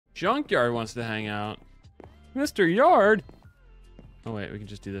Junkyard wants to hang out. Mr. Yard. Oh wait, we can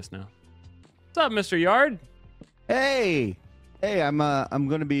just do this now. What's up, Mr. Yard? Hey, I'm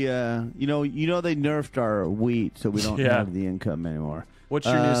gonna be you know they nerfed our wheat, so we don't have the income anymore. What's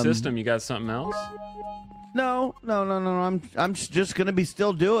your new system? You got something else? No. I'm just gonna be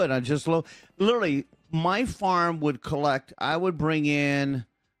still doing. I just literally my farm would collect. I would bring in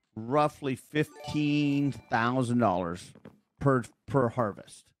roughly $15,000 per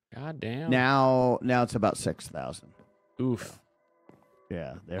harvest. God damn. Now it's about 6,000. Oof.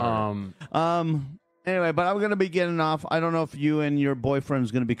 Yeah. Anyway, but I'm gonna be getting off. I don't know if you and your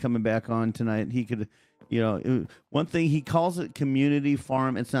boyfriend's gonna be coming back on tonight. He could, one thing he calls it community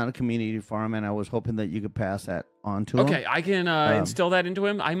farm. It's not a community farm, and I was hoping that you could pass that on to him. Okay, I can instill that into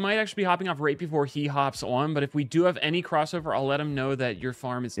him. I might actually be hopping off right before he hops on, but if we do have any crossover, I'll let him know that your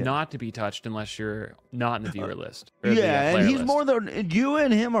farm is not to be touched unless you're not in the viewer list. Yeah, and he's more than you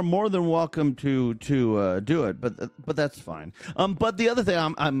and him are more than welcome to do it, but that's fine. But the other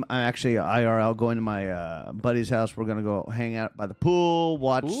thing, I'm actually IRL going to my buddy's house. We're gonna go hang out by the pool,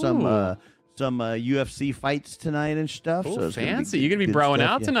 watch some UFC fights tonight and stuff. Ooh, so it's fancy! You're gonna be broing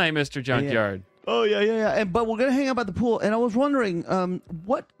out tonight, Mr. Junkyard. Oh yeah. But we're gonna hang out by the pool, and I was wondering,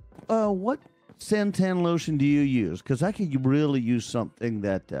 what suntan lotion do you use? Because I could really use something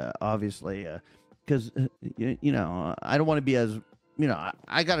that obviously, because I don't want to be as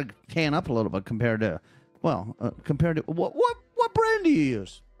I got to tan up a little bit compared to what brand do you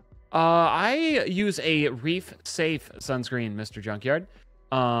use? I use a Reef Safe sunscreen, Mr. Junkyard.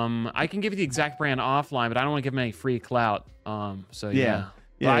 I can give you the exact brand offline, but I don't want to give him any free clout. So yeah.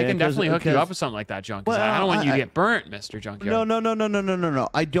 Well, I can definitely hook you up with something like that, Junk. Well, I don't want you to get burnt, Mr. Junkyard. No.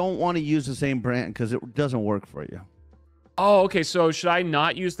 I don't want to use the same brand because it doesn't work for you. Oh, okay. So should I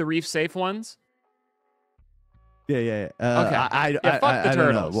not use the Reef Safe ones? Yeah. Okay. Fuck the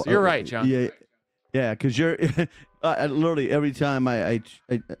turtles. You're right, Junk. Yeah, because you're literally every time I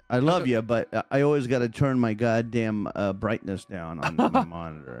love you, but I always got to turn my goddamn brightness down on my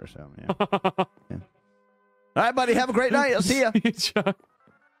monitor or something. Yeah. All right, buddy. Have a great night. I'll see you.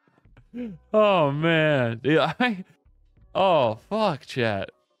 Oh man, oh fuck, chat.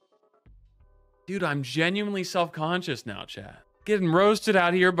 Dude, I'm genuinely self-conscious now, chat. Getting roasted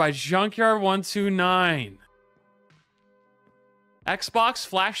out here by Junkyard129. Xbox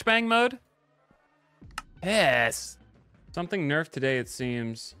flashbang mode? Yes. Something nerfed today, it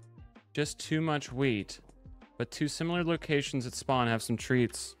seems. Just too much wheat. But two similar locations at spawn have some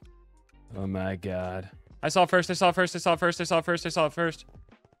treats. Oh my god. I saw it first.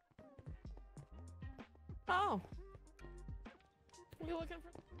 Oh. What are you looking for?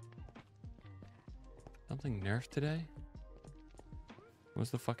 Something nerfed today? What's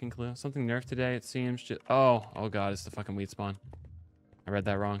the fucking clue? Something nerfed today, it seems. Just oh god, it's the fucking wheat spawn. I read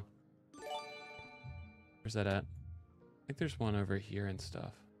that wrong. Where's that at? I think there's one over here and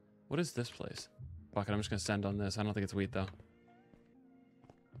stuff. What is this place? Fuck it, I'm just gonna send on this. I don't think it's wheat though.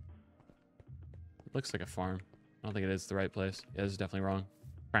 It looks like a farm. I don't think it is the right place. Yeah, this is definitely wrong.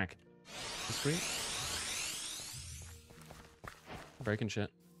 Crank. This wheat? Breaking shit.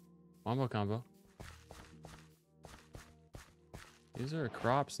 Wombo combo. These are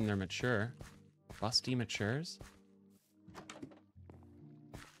crops and they're mature. Busty matures?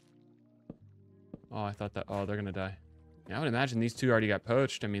 Oh, I thought that... Oh, they're gonna die. Yeah, I would imagine these two already got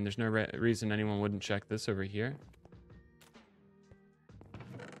poached. I mean, there's no reason anyone wouldn't check this over here. Did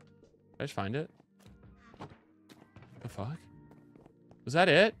I just find it? The fuck? Was that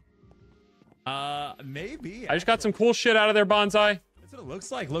it? Maybe. I just got some cool shit out of there, Bonsai. That's what it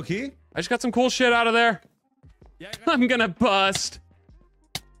looks like, low-key. I just got some cool shit out of there. Yeah, I'm gonna bust.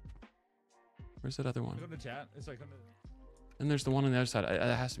 Where's that other one? Go to chat. It's like And there's the one on the other side. It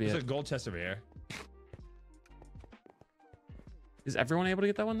has to be there's a gold chest over here. Is everyone able to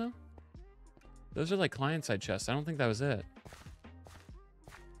get that one though? Those are like client-side chests. I don't think that was it.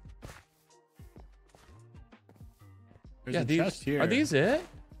 There's a chest here. Are these it?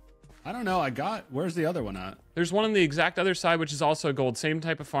 I don't know. Where's the other one at? There's one on the exact other side, which is also gold. Same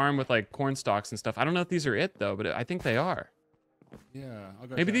type of farm with like corn stalks and stuff. I don't know if these are it though, but I think they are. Yeah. I'll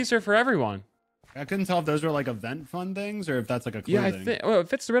go Maybe check. these are for everyone. I couldn't tell if those were like event fun things or if that's like a clue Yeah, I thing. think. Oh, it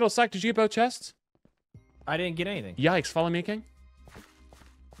fits the riddle. Suck. Did you get both chests? I didn't get anything. Yikes! Follow me, King.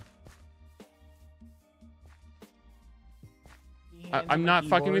 I'm not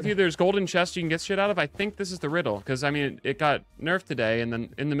fucking with you. There's golden chests you can get shit out of. I think this is the riddle because I mean it got nerfed today, and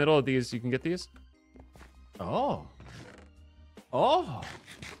then in the middle of these you can get these. Oh. Oh.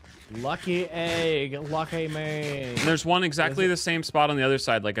 Lucky egg, lucky man. And there's one exactly the same spot on the other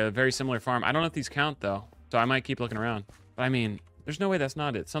side, like a very similar farm. I don't know if these count though, so I might keep looking around. But I mean, There's no way that's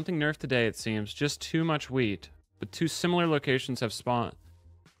not it. Something nerfed today, it seems. Just too much wheat. But two similar locations have spawned.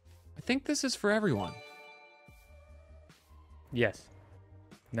 I think this is for everyone. Yes.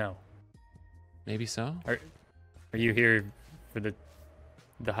 No. Maybe so. Are you here for the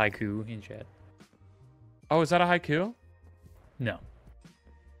haiku in chat? Oh, is that a haiku? No.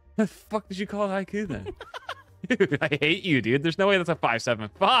 The fuck did you call it haiku then? Dude, I hate you, dude. There's no way that's a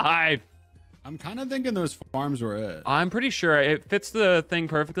 575. I'm kind of thinking those farms were it. I'm pretty sure it fits the thing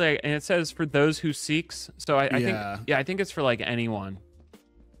perfectly, and it says for those who seeks. So I think, yeah, I think it's for like anyone.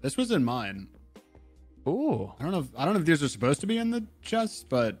 This was in mine. Ooh. I don't know if these are supposed to be in the chest,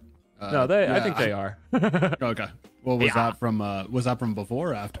 but no, I think they are. Okay. Well, was that from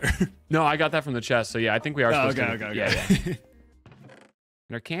before or after? No, I got that from the chest. So yeah, I think we are supposed to. Okay. Yeah.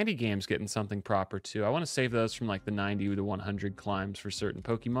 And our candy game's getting something proper too. I want to save those from like the 90 to 100 climbs for certain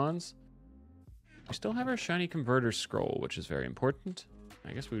Pokemons. We still have our shiny converter scroll, which is very important.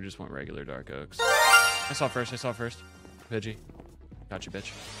 I guess we just want regular Dark Oaks. I saw first. Pidgey. Gotcha,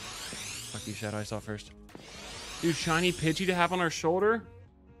 bitch. Fuck you, Shadow. I saw first. Dude, shiny Pidgey to have on our shoulder?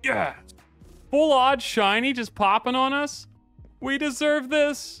 Yeah! Full odd shiny just popping on us? We deserve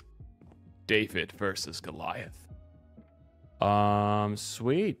this! David versus Goliath.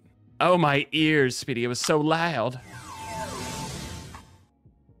 Sweet. Oh, my ears, Speedy. It was so loud.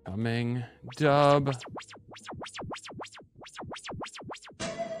 Coming. Dub.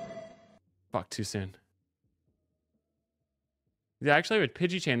 Fuck, too soon. Yeah, actually, with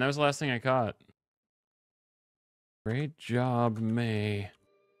Pidgey Chain, that was the last thing I caught. Great job, May.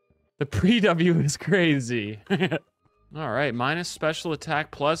 The pre-W is crazy. All right, minus special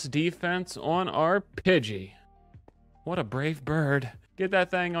attack plus defense on our Pidgey. What a brave bird. Get that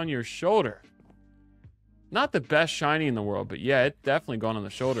thing on your shoulder. Not the best shiny in the world, but yeah, it's definitely gone on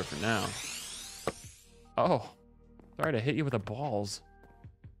the shoulder for now. Oh, sorry to hit you with the balls.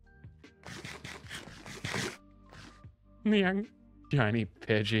 Young shiny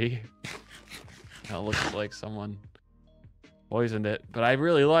Pidgey. That looks like someone poisoned it, but I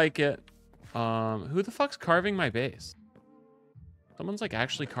really like it. Who the fuck's carving my base? Someone's like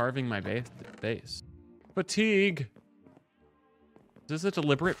actually carving my base. Fatigue. Is this a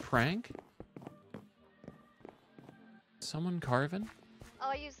deliberate prank? Someone carving?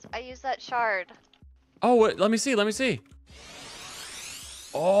 Oh, I used that shard. Oh, wait, let me see.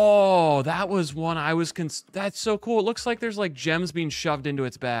 Oh, that was one I was that's so cool. It looks like there's like gems being shoved into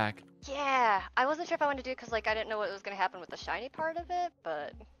its back. Yeah, I wasn't sure if I wanted to do it because like I didn't know what was gonna happen with the shiny part of it,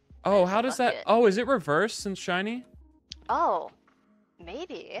 but. Oh, how does that? Oh, is it reversed since shiny? Oh,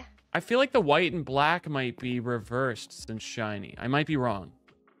 maybe. I feel like the white and black might be reversed since shiny. I might be wrong.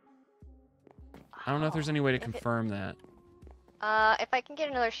 I don't know if there's any way to confirm that. If I can get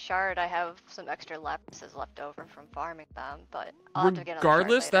another shard, I have some extra lapses left over from farming them, but I'll have to get another shard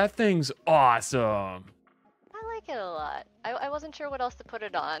Regardless, later. that thing's awesome. I like it a lot. I wasn't sure what else to put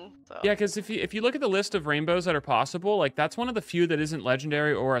it on. So. Yeah, because if you look at the list of rainbows that are possible, like that's one of the few that isn't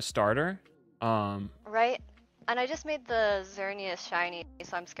legendary or a starter. Right. And I just made the Xerneas shiny,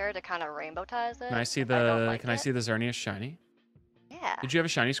 so I'm scared to kind of rainbow ties it. Can I see I see the Xerneas shiny? Yeah. Did you have a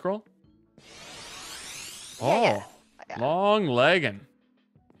shiny scroll? Yeah, Oh, long legging.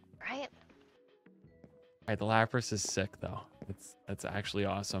 Right. Alright, the Lapras is sick though. That's actually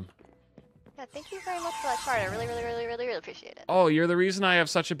awesome. Yeah, thank you very much for that shard. I really appreciate it. Oh, you're the reason I have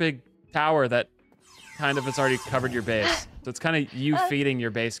such a big tower that kind of has already covered your base. So it's kind of you feeding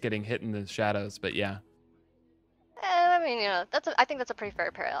your base getting hit in the shadows, but yeah. I mean, you know, I think that's a pretty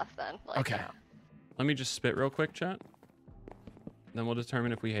fair payoff then. Like, Okay. You know. Let me just spit real quick, chat. Then we'll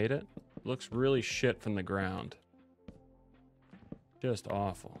determine if we hate it. Looks really shit from the ground. Just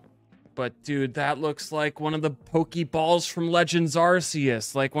awful. But dude, that looks like one of the Pokeballs from Legends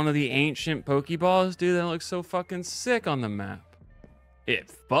Arceus. Like one of the ancient Pokeballs. Dude, that looks so fucking sick on the map.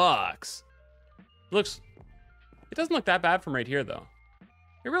 It fucks. It doesn't look that bad from right here though.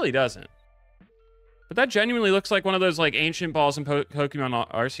 It really doesn't. But that genuinely looks like one of those like ancient balls in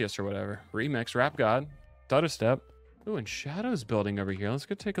Pokemon Arceus or whatever. Remix, Rap God, Stutter Step. Ooh, and Shadow's building over here. Let's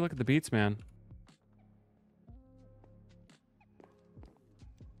go take a look at the beats, man.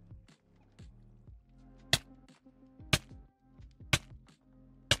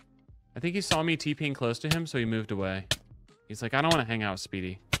 I think he saw me TPing close to him, so he moved away. He's like, I don't want to hang out with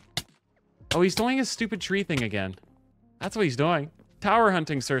Speedy. Oh, he's doing his stupid tree thing again. That's what he's doing. Tower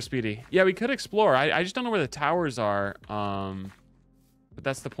hunting, Sir Speedy. Yeah, we could explore. I just don't know where the towers are. But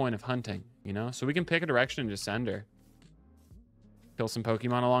that's the point of hunting, you know? So we can pick a direction and just send her. Kill some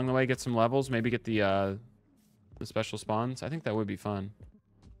Pokemon along the way, get some levels, maybe get the special spawns. I think that would be fun.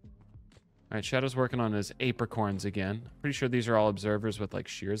 right, Shadow's working on his apricorns again. Pretty sure these are all observers with like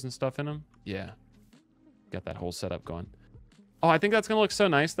shears and stuff in them. Yeah. Got that whole setup going. Oh, I think that's going to look so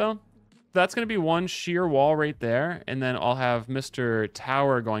nice, though. That's going to be one sheer wall right there, and then I'll have Mr.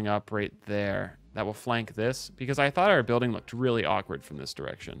 Tower going up right there. That will flank this, because I thought our building looked really awkward from this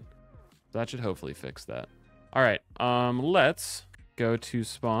direction. So that should hopefully fix that. All right, let's go to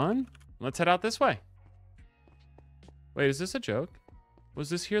spawn. Let's head out this way. Wait, is this a joke? Was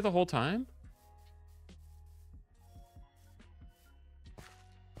this here the whole time?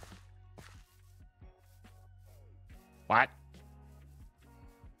 What?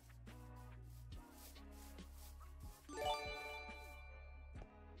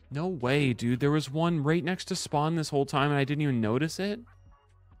 No way, dude. There was one right next to spawn this whole time and I didn't even notice it.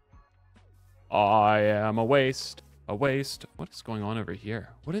 I am a waste. A waste. What is going on over here?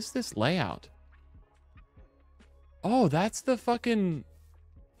 What is this layout? Oh, that's the fucking...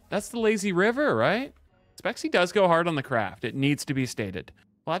 That's the lazy river, right? Spexy does go hard on the craft. It needs to be stated.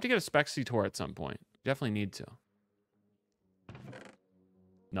 We'll have to get a Spexy tour at some point. Definitely need to.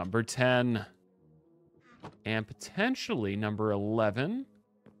 Number 10. And potentially number 11.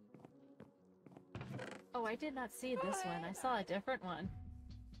 Oh, I did not see this one. I saw a different one.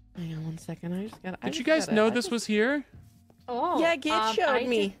 Hang on 1 second. Did you guys know this was here? Oh, yeah, Git showed I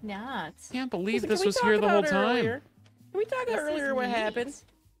me. Did not. Can't believe this was here the whole time. Can we talk about earlier what happened?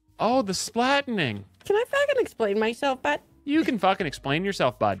 Oh, the splattening. Can I fucking explain myself, bud? You can fucking explain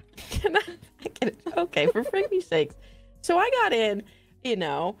yourself, bud. Can I get it? Okay, for freaking sakes. So I got in, you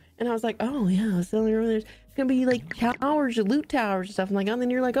know, and I was like, oh yeah, I was telling you earlier, it's gonna be like towers, loot towers and stuff. I'm like, oh, and then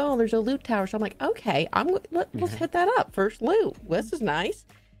you're like, oh, there's a loot tower. So I'm like, okay, let's hit that up. First loot. This is nice.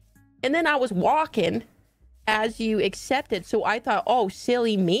 And then I was walking as you accepted, so I thought, oh,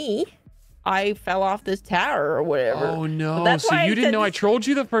 silly me, I fell off this tower or whatever. Oh no! So you didn't know I trolled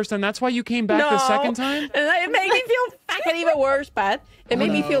you the first time. That's why you came back the second time. And it made me feel fucking even worse, Pat. It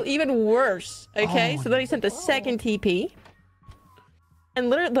made me feel even worse. Okay, so then he sent the second TP,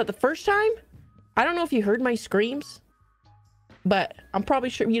 and literally the first time, I don't know if you heard my screams, but I'm probably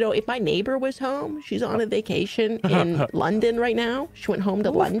sure, you know, if my neighbor was home, she's on a vacation in London right now. She went home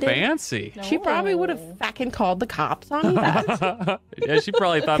to London. Fancy. She probably would have fucking called the cops on me. Yeah, she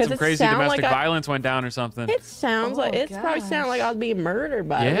probably thought some crazy domestic violence went down or something. It sounds like, it's probably sounded like I was being murdered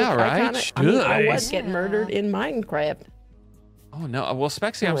by it. Yeah, right? I was getting murdered in Minecraft. Oh no. Well,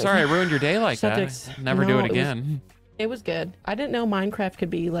 Spexy, I'm sorry I ruined your day like that. Never do it again. It was good. I didn't know Minecraft could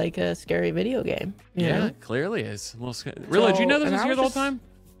be like a scary video game. Yeah, it clearly is. A little Really, did you know this was here the whole time?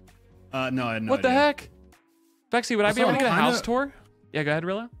 No, I had no idea. What the heck? Spexy, would I be able to get a house tour? Yeah, go ahead,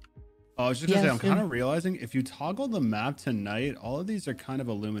 Rilla. Oh, I was just gonna say, I'm kind of realizing if you toggle the map to night, all of these are kind of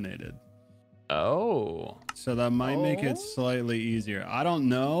illuminated. Oh. So that might make it slightly easier. I don't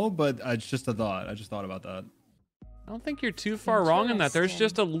know, but it's just a thought. I just thought about that. I don't think you're too far wrong in that. There's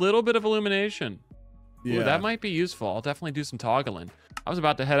just a little bit of illumination. Yeah. Ooh, that might be useful. I'll definitely do some toggling. I was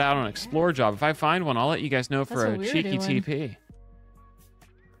about to head out on an explore job. If I find one, I'll let you guys know for a cheeky TP.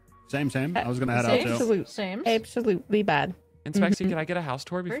 Same. I was going to head out too. Absolutely bad. And Spexy, can I get a house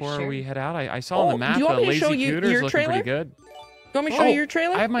tour before we head out? I saw on the map the Lazy Cooters looking pretty good. You want me to show you your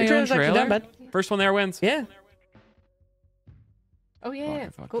trailer? I have my own trailer. Done, first one there wins. Yeah. Oh, yeah.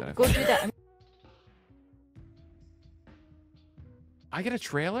 Go do that. I get a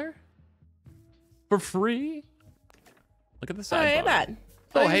trailer? For free? Look at the side. Hey, bud.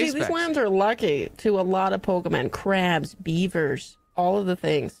 So these lands are lucky to a lot of Pokemon. Crabs, beavers, all of the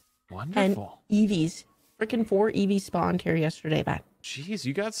things. Wonderful. And Eevees. Freaking 4 Eevees spawned here yesterday, bud. Jeez,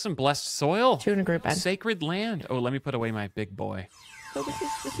 you got some blessed soil. 2 in a group, bud. Sacred land. Oh, let me put away my big boy. So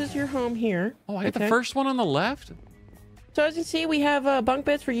this is your home here. Oh, I got the first one on the left. So as you see, we have bunk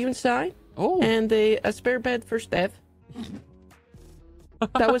beds for you inside. Oh. And a spare bed for Steph.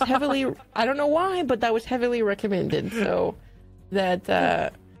 That was heavily, I don't know why, but that was heavily recommended. So that,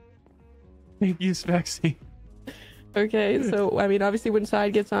 Thank you, Spexy. Okay, so, I mean, obviously when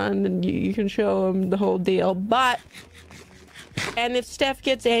Side gets on, then you can show him the whole deal. But, and if Steph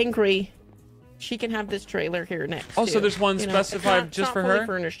gets angry, she can have this trailer here next. Oh, so there's one specified just for her? It's not fully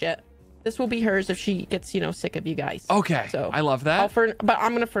furnished yet. This will be hers if she gets, sick of you guys. Okay, so I love that. But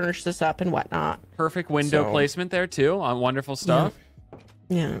I'm going to furnish this up and whatnot. Perfect window placement there, too, on wonderful stuff.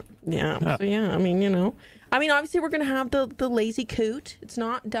 Yeah. So, yeah, I mean, obviously we're going to have the lazy coot. It's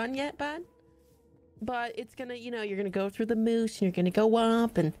not done yet, bud. But it's going to, you're going to go through the moose and you're going to go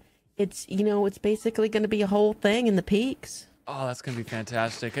up and it's, it's basically going to be a whole thing in the peaks. Oh, that's going to be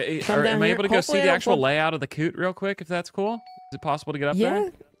fantastic. Am I able to go see the actual layout of the coot real quick, if that's cool? Is it possible to get up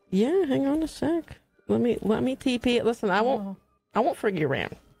there? Yeah, hang on a sec. Let me TP it. Listen, I won't frig you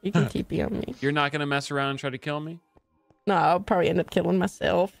around. You can TP on me. You're not gonna mess around and try to kill me? No, I'll probably end up killing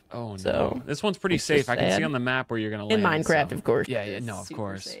myself. Oh no. So, This one's pretty it's safe. just I can see sad. on the map where you're gonna In land. Minecraft, so- of course. Yeah, yeah, no, of Super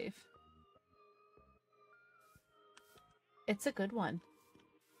course. safe. It's a good one.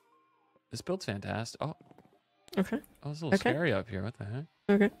 This build's fantastic. Oh, Okay. oh, it's a little Okay. scary up here. What the heck?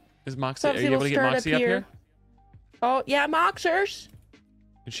 Okay. Is Moxie? So Are obviously you able to we'll get start Moxie up here? Oh, yeah, Moxers.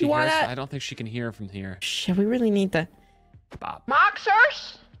 Can she You hear us? wanna- I don't think she can hear from here. Shit, we really need to. Bob.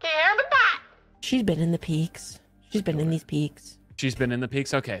 Moxers! Can you hear me back? She's been in the peaks. She's been in these peaks. She's been in the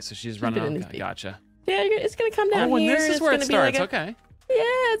peaks. Okay, so she's running. been in On. this peak. Gotcha. Yeah, it's gonna come down Oh, and here. this is it's where it gonna be starts. like Okay.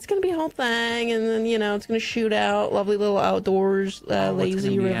 Yeah, it's gonna be a whole thing, and then it's gonna shoot out lovely little outdoors, Oh, it's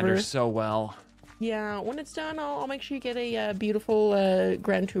lazy gonna meander river. so well. Yeah, when it's done, I'll make sure you get a beautiful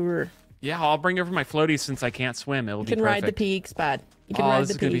grand tour. Yeah, I'll bring over my floaties since I can't swim. It'll You be can perfect. ride the peaks, bud. You can Oh, ride this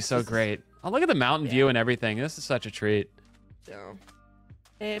the is gonna be peaks. so This is- great. Oh, look at the mountain view and everything. This is such a treat. So,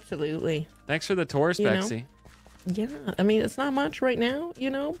 absolutely. Thanks for the tour, You know? Spexy. Yeah, I mean it's not much right now,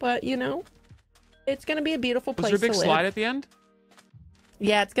 but it's gonna be a beautiful Was place there a big to live. slide at the end?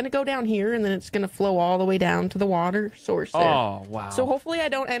 Yeah, it's gonna go down here, and then it's gonna flow all the way down to the water source there. Oh, wow. So hopefully I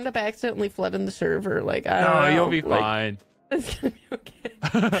don't end up accidentally flooding the server. Like I no, don't know. you'll be like, fine. It's gonna be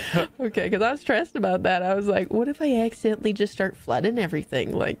okay. Okay, because I was stressed about that. I was like, what if I accidentally just start flooding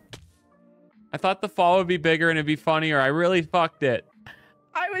everything? Like, I thought the fall would be bigger and it'd be funnier. I really fucked it.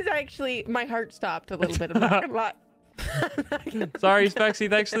 I was actually, my heart stopped a little bit. I'm not gonna lie. Sorry, Spexy.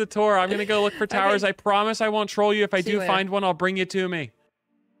 Thanks for the tour. I'm gonna go look for towers. Okay. I promise I won't troll you. If I See do you later. find one, I'll bring you to me.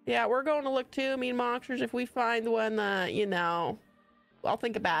 Yeah, we're going to look too. Me and Moxers, if we find one, I'll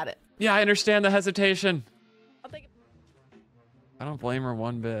think about it. Yeah, I understand the hesitation. I'll think. I don't blame her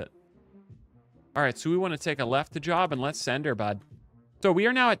one bit. All right, so we want to take a left to job and let's send her, bud. So we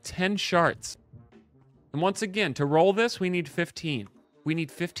are now at 10 shards. And once again, to roll this, we need 15. We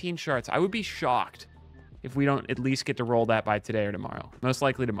need 15 shards. I would be shocked if we don't at least get to roll that by today or tomorrow. Most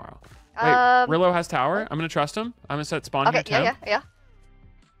likely tomorrow. Wait, Rillo has tower. I'm going to trust him. I'm going to set spawn Okay, here, temp. yeah.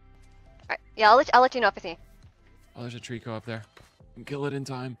 Alright, yeah, I'll let you know if I see. Oh, there's a Trico up there. You can kill it in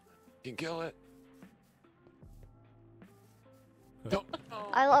time. You can kill it. Don't.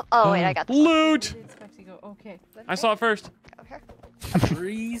 I love. Oh wait, I got this. Loot! Okay. I saw it first. Over here.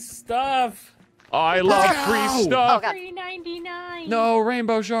 Free stuff. I love free stuff. God. $3.99. No,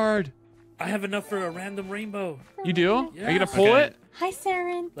 rainbow shard. I have enough for a random rainbow. You do? Are you Yeah. gonna pull Okay. it? Hi,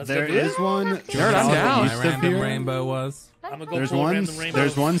 Saren. Let's There go do is it. one Nerd, I'm down. southeast My of random here. rainbow was. I'm gonna go There's pull a one. random rainbow.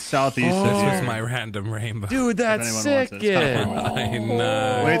 There's one southeast Oh. of This was here. my random rainbow. Dude, that's anyone sick. wants it, it's kinda Yeah. fun. I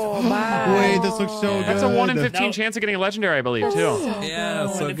know. Wait, wow. wait, this looks so good. That's a 1 in 15 No. chance of getting a legendary, I believe, too. Yeah,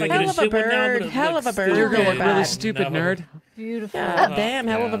 Oh, so and if I good. get Hell a of a shit one now, I'm bird, gonna hell look of a bird. stupid. You're gonna look really bad. stupid, No. nerd. Beautiful. God damn,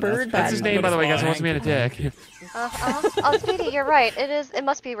 hell of a Yeah, bird. that's That's his bad. name, by the way, guys. I fine. wasn't being a dick. Oh, Speedy, you're right. It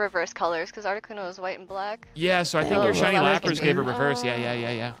must be reverse colors because Articuno is white and black. Yeah, so I think Oh, your shiny well, that lappers was gave it good. reverse.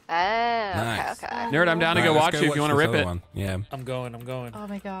 Yeah. Ah, Nice. okay. Nerd, I'm down to go Alright, watch let's you if you want to watch rip this it. other one. Yeah. I'm going. Oh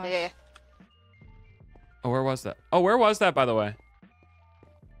my gosh. Yeah. Oh, where was that? Oh, where was that, by the way?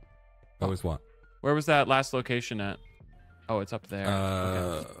 That was what? Where was that last location at? Oh, it's up there.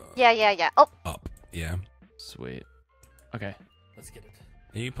 Okay. Yeah. Oh, Up. Yeah. Sweet. Okay. Let's get it.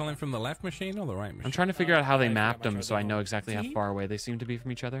 Are you pulling from the left machine or the right machine? I'm trying to figure out how they I forgot mapped my them charger so I at know home. exactly how See? far away they seem to be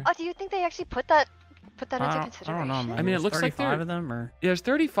from each other. oh, do you think they actually put that into I consideration? don't know, man. I mean, it There's looks like 35 they're- of them, or Yeah, there's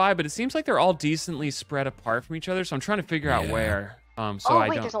 35, but it seems like they're all decently spread apart from each other, so I'm trying to figure out Yeah. where. So oh I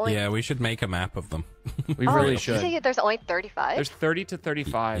wait, don't. there's only. Yeah, we should make a map of them. We oh, really you should. say there's only 35. There's 30 to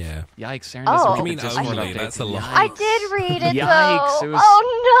 35. Yeah. Yikes, Saren Oh. doesn't I read mean, the Discord only, updates. that's a lot. I did read it Yikes, though. it was-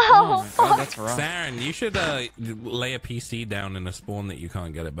 Oh no! Oh my god, that's rough. Saren, you should lay a PC down in a spawn that you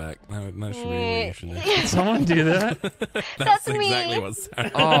can't get it back. That should be what you should do. Someone do that? That's exactly me. what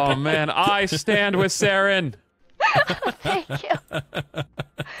Saren. Oh man, I stand with Saren. Thank you.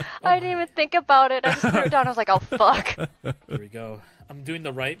 I didn't even think about it. I just threw it down. I was like, oh fuck. Here we go. I'm doing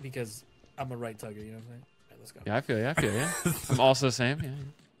the right because I'm a right tugger. You know what I'm saying? All right, let's go. Yeah, I feel you. I'm also the same.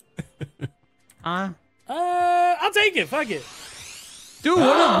 Yeah. I'll take it. Fuck it. Dude,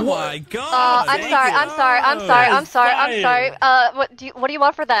 Oh my god! I'm sorry. What do you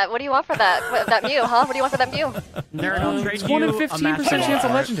want for that? What do you want for that? That Mew, huh? What do you want for that Mew? Nerd, I'll trade It's you 1 in a 15% master chance of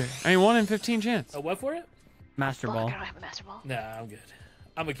ball. legendary. I mean, 1 in 15 chance. A what for it? Master Fuck, ball. I don't have a master ball. Nah, I'm good.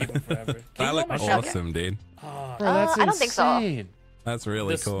 I'm gonna keep it forever. Can That you looked roll my shot? awesome, dude. Oh, Bro, that's I don't think so. insane. That's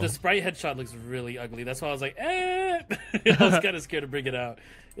really cool. The sprite headshot looks really ugly. That's why I was like, eh. I was kind of scared to bring it out.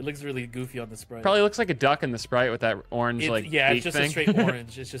 It looks really goofy on the sprite. Probably looks like a duck in the sprite with that orange Yeah, beak it's just thing. a straight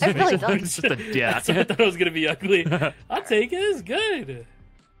orange. It's just It really straight does. It's just a duck. That's why I thought it was gonna be ugly. I'll take it. It's good.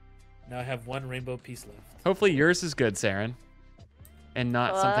 Now I have one rainbow piece left. Hopefully yours is good, Saren. and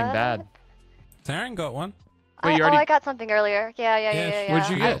not something bad. Taryn got one. Wait, you Oh, already... I got something earlier. Yeah. What'd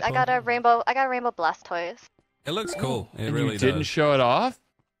you get? I got a rainbow Blastoise. It looks cool. It And really you didn't does. show it off?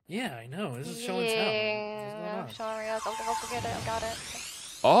 Yeah, I know. This is show and tell. Yeah, What's going on? sorry, I'll forget it. I got it.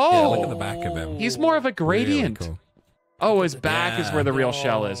 Oh! Yeah, look at the back of him. He's more of a gradient. Really cool. Oh, his back is where the real Yeah.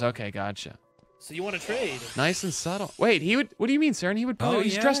 shell is. Okay, gotcha. So you want to trade? Nice and subtle. Wait, he would... What do you mean, Saren? He would probably... Oh,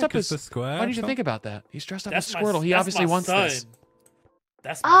 he's yeah, dressed up 'cause as... the square. Why did you think about that? He's dressed up as That's Squirtle. He obviously wants son. this.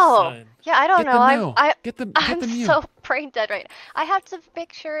 That's my son. Yeah, I don't Get know. the Mew. Get the I'm Mew. so brain dead right now. I have to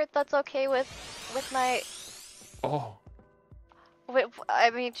make sure that's okay with my. Oh. With, I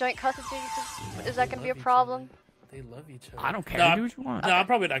mean, joint custody. Is that gonna be a problem? They love each other. I don't care. No, Do what you want. No, I'm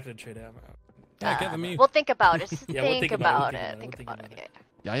probably not gonna trade it. Yeah, get the Mew. We'll think about it. Just Yeah, we'll think about it. Think about it.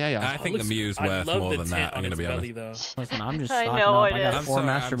 Yeah. I think the Mew's worth more than that. I'm gonna be honest. Listen, I'm just I stocking know up. it I got is. 4 I'm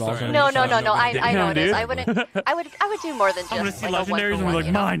Master sorry, Balls. I'm I'm sorry. No, just I know it is. dude. I would do more than just. I'm gonna see like a one legendaries for and one, we're like,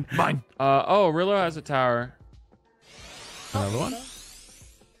 you know? mine. Oh, Rillo has a tower. Another one?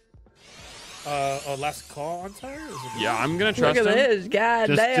 Last call on tire? Yeah, I'm gonna trust Look at him. this. God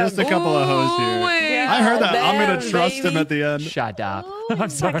Just, damn. just a couple of hoes here. Wait. I heard that. I'm Damn, gonna trust him baby. at the end. Shut up. Ooh, I'm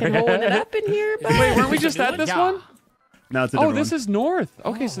sorry. fucking holding it up in here. Wait, weren't we just at this one? No, it's a Oh, different this one. is north.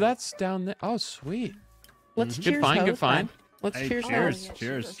 Okay, so that's down there. Oh, sweet. Let's Good cheers, find, good hoes, find. bud. Let's Hey, cheers, cheers, hoes.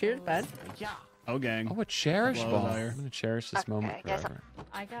 cheers. Cheers, bud. Oh, gang. Oh, a cherish Hello ball. there. I'm gonna cherish this moment guys, forever.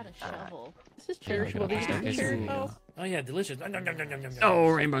 I got a shovel. This is cherishable. Yeah, These are okay. cherishable. Oh yeah, delicious. Nom, nom, nom, nom, nom, nom. Oh,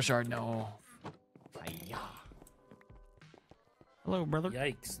 rainbow shard, no. Hello, brother.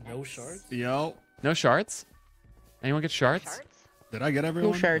 Yikes! No shards. Yo, No shards? Anyone get shards? Shards? did I get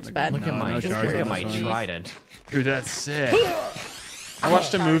everyone? No shards, bud. Look at my, no look shards at on my this one. trident. Dude, that's sick. I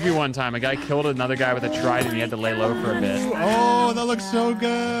watched a movie one time. A guy killed another guy with a trident and he had to lay low for a bit. Oh, that looks so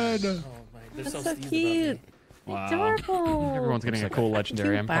good. Oh my, they're That's so so steamed cute. about Wow. Adorable. Everyone's getting a cool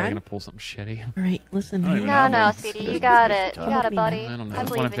legendary. I'm probably bud. gonna pull something shitty. All right, listen. I don't even No, know. no, sweetie, you got it. You got it, buddy. I don't know. I It's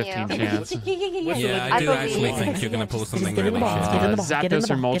 1 in believe in 15 you. chance. Yeah, I I do believe actually you. think you're gonna pull something Get in the really box. good. Get in the box. Get in Zapdos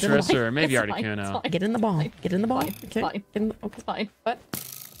the or box. Get in the Moltres box. or maybe It's fine, Articuno. it's fine. Get in the ball. Get in the ball. It's Okay. fine. Get in the, okay. It's fine. What?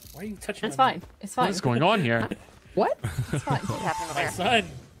 Why are you touching? It's my- fine. It's fine. What's going on here? What? It's fine. What's happening My there? son.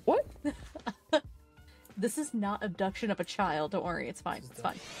 What? This is not abduction of a child. Don't worry. It's fine. It's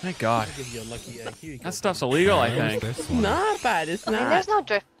fine. Thank God. I'll give you a lucky egg. Here you go. That stuff's illegal, I think. This one. Not bad. It's I mean, not. there's no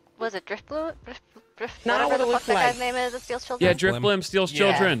drift. Was it drift blue? Drift. Not Whatever what it the looks fuck that like. guy's name is. That steals children. Yeah, Drift Blim steals Yeah.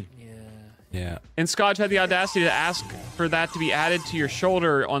 children. Yeah. Yeah. And Scotch had the audacity to ask for that to be added to your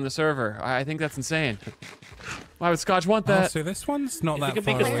shoulder on the server. I think that's insane. Why would Scotch want Oh, that? so this one's not If you that could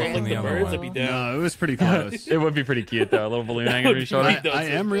far make us away look from like the the other birds, one. I'd be down. No, it was pretty close. It would be pretty cute though, a little balloon hanging over your shoulder. That would I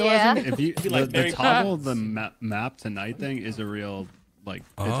be am dope. realizing Yeah. if you Be like the Mary toggle Poppins. the map to night thing is a real like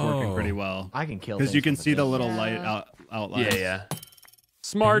it's working Oh. pretty well I can kill because you can things see with the this. little Yeah. light outlines. Yeah.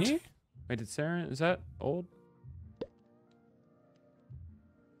 Smart. Can you? Wait, did Sarah? Is that old?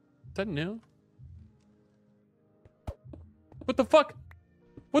 Is that new? What the fuck?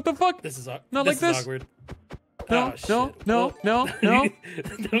 What the fuck? This is Not this like is this. awkward. No, Oh, no, shit. no, Well, no, no.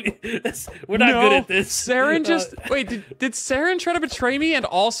 We're not No. good at this. Saren just wait. Did Saren try to betray me and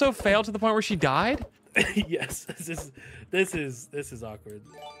also fail to the point where she died? Yes, this is awkward.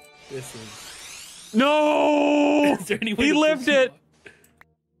 This is. No. Is there any way He to lived fix it.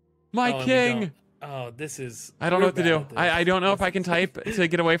 My Oh, and we king. don't. Oh, this is. I don't know we're what to bad do. at this. I don't know if I can type to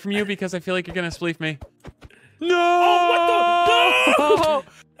get away from you because I feel like you're gonna spleef me. No! Oh,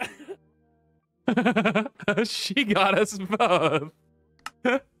 what the? She got us both.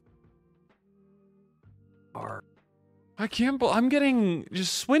 I can't. I'm getting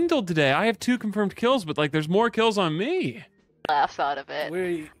just swindled today. I have 2 confirmed kills, but like, there's more kills on me. Laughs out of it.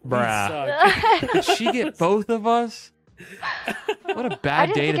 We Bruh. suck. Did she get both of us? What a I bad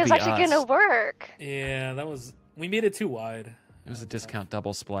didn't day think to it was be actually us. gonna work. Yeah, that was. We made it too wide. It was a discount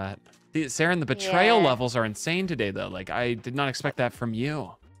double splat. Saren, the betrayal Yeah. levels are insane today, though. Like, I did not expect that from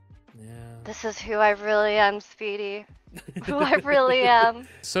you. Yeah. This is who I really am, Speedy. Who I really am.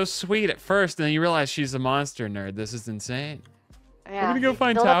 So sweet at first, and then you realize she's a monster nerd. This is insane. Yeah. We're gonna go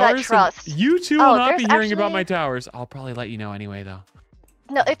find Build up that towers. and trust. You two Oh, will not be there's hearing about actually- my towers. I'll probably let you know anyway, though.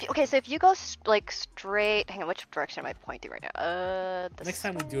 No, so if you go like straight, hang on, which direction am I pointing right now? This Next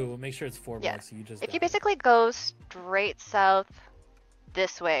time we do it, we'll make sure it's 4 Yeah. blocks. So you just. If you die. basically go straight south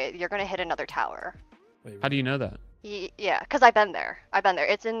this way, you're gonna hit another tower. Wait, How do you know that? Yeah, because I've been there.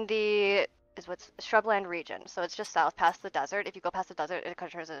 It's in the what's shrubland region, so it's just south past the desert. If you go past the desert, it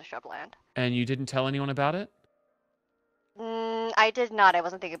turns into shrubland. And you didn't tell anyone about it? I did not. I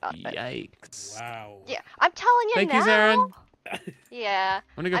wasn't thinking about it. Yikes. Wow. Yeah, I'm telling you Thank now. you, Zarin. Yeah.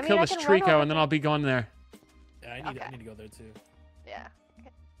 I'm gonna go I mean, kill I this can run Trico, over and then I'll be going there. Yeah, I need to go there too. Yeah.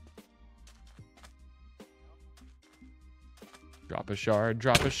 Drop a shard,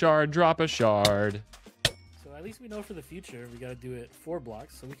 drop a shard, drop a shard. So at least we know for the future we gotta do it 4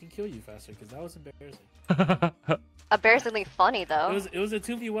 blocks so we can kill you faster, because that was embarrassing. Embarrassingly funny though. It was a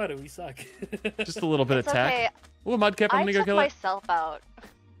 2v1 and we suck. Just a little bit It's of tech. okay. Ooh, Mudkip, I'm I gonna go took kill it. myself out.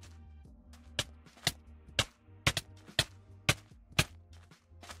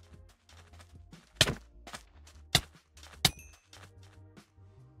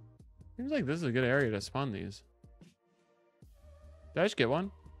 Seems like this is a good area to spawn these. Did I just get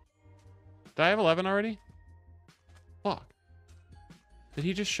one? Did I have 11 already? Fuck. Did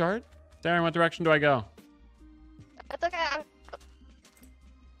he just shard? Darren, what direction do I go? It's okay.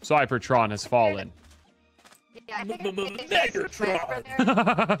 Cybertron has fallen. Yeah, I think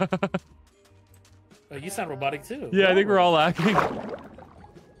Oh, you sound robotic too. Yeah, I think we're all lacking.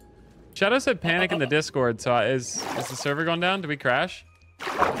 Shadow said panic in the Discord, so is the server going down? Did we crash?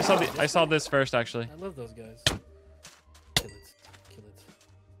 I saw this first, actually. I love those guys. Kill it. Kill it.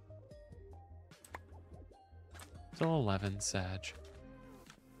 Still 11, Sag.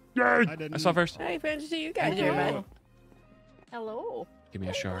 I I didn't. saw first. Hey, fancy you guys Yeah. here, man. Hello. Give me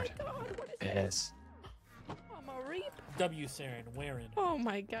a shard. Oh my God, what is this? Yes. I'm a reap. W Saren, wearing. Oh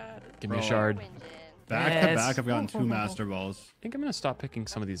my God. Give me a Bro. shard. Back to Yes. back, I've gotten 2 Master Balls. I think I'm gonna stop picking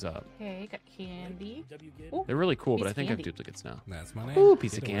some of these up. Okay, got candy. W get Ooh, They're really cool, but Piece I of think I have candy. duplicates now. That's my name. Ooh,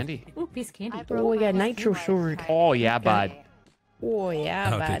 piece of Get away. candy. Ooh, piece of candy. Oh, we got nitro sword. Oh yeah, bud. Oh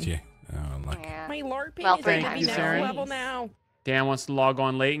yeah, Oh, bud. did you? Oh, unlucky. Yeah. My LARP Well, is thank gonna be you, next Sarah. level now. Dan wants to log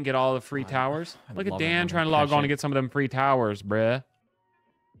on late and get all the free towers. I Look at love it Dan when trying to they log push on it. to get some of them free towers, bruh.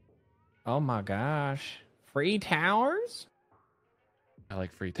 Oh my gosh. Free towers? I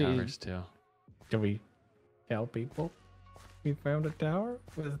like free Dude. towers too. Do we tell people we found a tower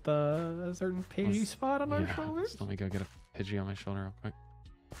with a certain Pidgey Let's- spot on our Yeah, shoulders? just let me go get a Pidgey on my shoulder real quick.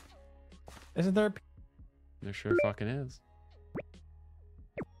 Isn't there? There sure fucking is.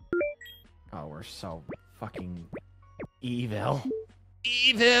 Oh, we're so fucking evil.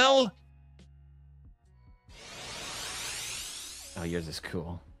 Evil! Oh, yours is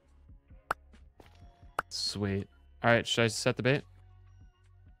cool. Sweet. Alright, should I set the bait?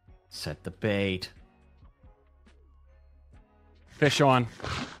 Set the bait. Fish on.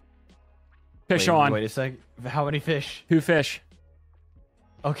 Fish Wait, on. Wait a sec. How many fish? 2 fish.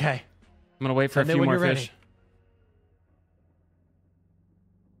 Okay. I'm gonna wait for Tell me a few when more you're ready. fish.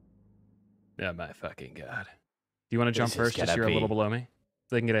 Yeah, my fucking god. Do you want to jump This first? has Just gotta you're a be- little below me.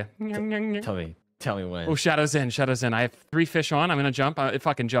 So they can get a. Tell me when. Oh, Shadow's in. Shadow's in. I have 3 fish on. I'm gonna jump.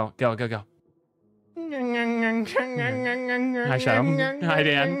 Fucking Joe. Go, go, go. Hi, Shadow. Hi,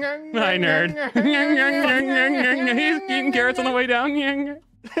 Dan. Hi, nerd. He's eating carrots on the way down.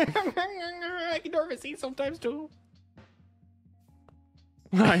 I can nervous eat sometimes too.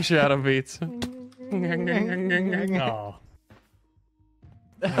 Hi, Shadow Beats. Oh.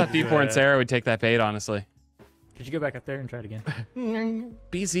 I thought D4 and Sarah would take that bait, honestly. Could you go back up there and try it again?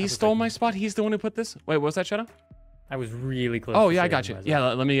 BZ stole my spot. He's the one who put this. Wait, what was that, Shadow? I was really close. Oh, to yeah, I saving got you. myself.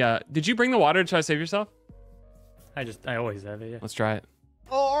 Yeah, let me. Did you bring the water to try to save yourself? I always have it, yeah. Let's try it.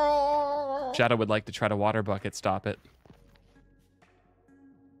 Shadow would like to try to water bucket stop it.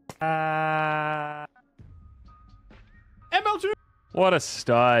 MLG. What a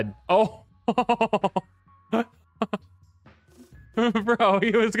stud. Oh. Bro,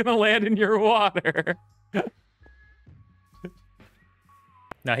 he was going to land in your water.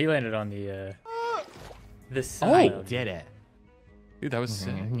 No, he landed on the this Oh, side. he Did it. Dude, that was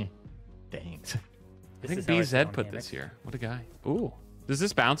sick. Thanks. I think BZ put this here. What a guy. Ooh. Does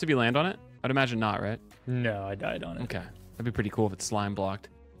this bounce if you land on it? I'd imagine not, right? No, I died on it. Okay. That'd be pretty cool if it's slime blocked.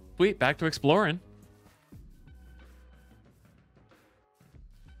 Sweet, back to exploring.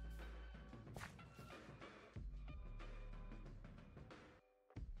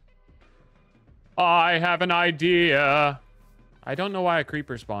 I have an idea. I don't know why a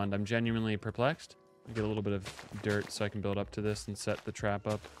creeper spawned. I'm genuinely perplexed. I get a little bit of dirt so I can build up to this and set the trap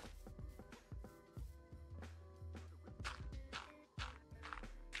up.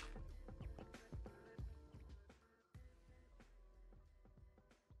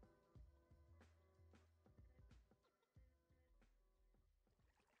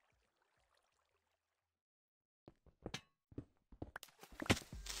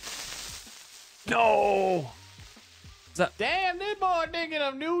 No! Damn, this boy thinking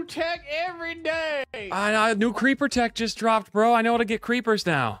of new tech every day. New creeper tech just dropped, bro. I know how to get creepers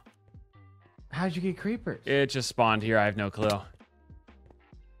now. How'd you get creepers? It just spawned here. I have no clue.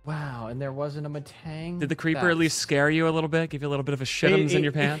 Wow, and there wasn't a Matang. Did the creeper at least scare you a little bit? Give you a little bit of a shittums in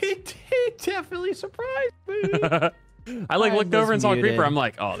your pants? It definitely surprised me. I like looked over and saw a creeper. I'm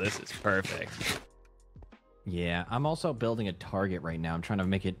like, oh, this is perfect. Yeah, I'm also building a target right now. I'm trying to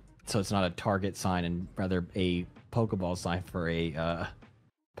make it so it's not a target sign and rather a Pokeball sign for a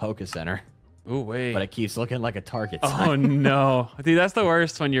Poke Center. Oh wait. But it keeps looking like a target sign. Oh no, dude, that's the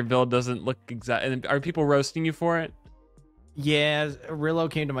worst when your build doesn't look exact. Are people roasting you for it? Yeah,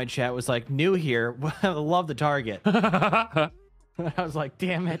 Rillo came to my chat, was like, new here, love the target. I was like,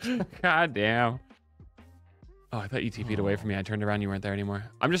 damn it. God damn. Oh, I thought you TP'd away from me. I turned around, you weren't there anymore.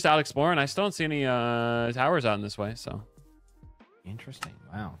 I'm just out exploring. I still don't see any towers out in this way, so. Interesting,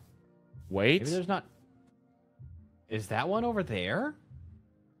 wow. Wait. Maybe there's not... Is that one over there?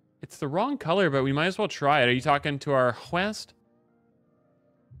 It's the wrong color, but we might as well try it. Are you talking to our west?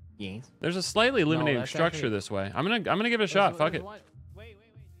 Yes. There's a slightly illuminated structure actually... this way. I'm gonna give it a shot. Fuck it. Wait. Do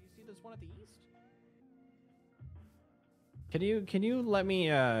you see this one at the east? Can you let me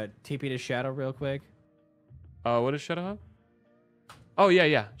TP to Shadow real quick? What does Shadow have? Oh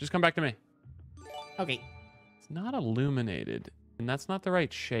yeah. Just come back to me. Okay. It's not illuminated, and that's not the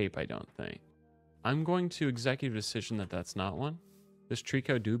right shape, I don't think. I'm going to executive decision that that's not one. This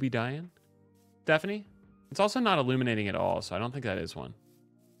Trico do be dying. Stephanie? It's also not illuminating at all, so I don't think that is one.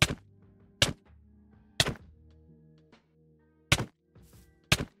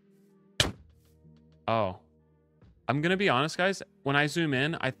 Oh. I'm gonna be honest, guys. When I zoom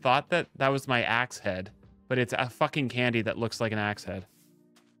in, I thought that that was my axe head, but it's a fucking candy that looks like an axe head.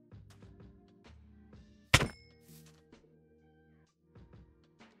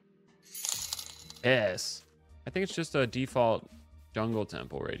 Yes. I think it's just a default jungle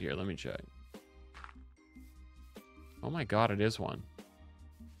temple right here. Let me check. Oh my god, it is one.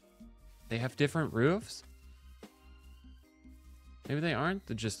 They have different roofs? Maybe they aren't.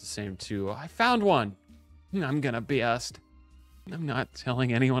 They're just the same two. Oh, I found one. I'm gonna bust. I'm not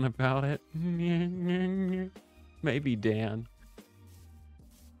telling anyone about it. Maybe Dan.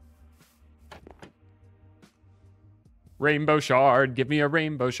 Rainbow shard. Give me a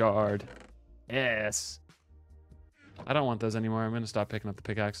rainbow shard. Yes. I don't want those anymore. I'm gonna stop picking up the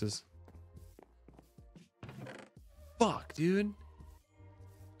pickaxes. Fuck, dude.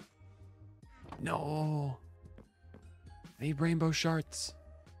 No. I need rainbow shards.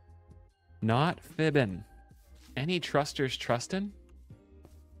 Not fibbin'. Any trusters trustin'?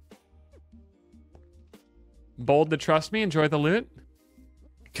 Bold to trust me. Enjoy the loot.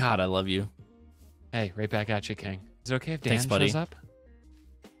 God, I love you. Hey, right back at you, King. Is it okay if Dan Thanks, buddy. shows up?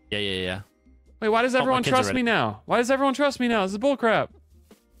 Yeah. Wait, why does everyone trust me now? Why does everyone trust me now? This is bullcrap.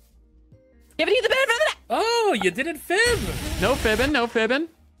 Giving you the benefit of the doubt. Oh, you didn't fib. No fibbing, no fibbing.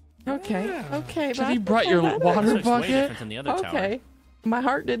 Okay, Yeah. okay. Should you brought your water Looks way bucket? different than the other tower. Okay. My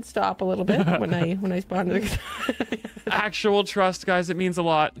heart did stop a little bit when I spawned. Actual trust, guys. It means a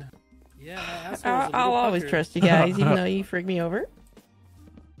lot. Yeah, I'll always trust you guys, even though you freak me over.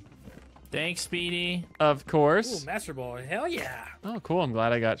 Thanks, Speedy. Of course. Ooh, Master Ball. Hell yeah. Oh, cool. I'm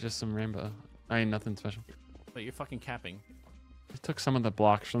glad I got just some rainbow. I mean, nothing special. But you're fucking capping. I took some of the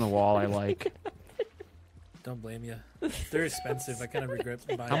blocks from the wall I like. Don't blame you. They're expensive. I kind of regret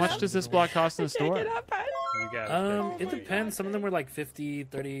buying. How much does this block cost in the store? It depends. Some of them were like 50,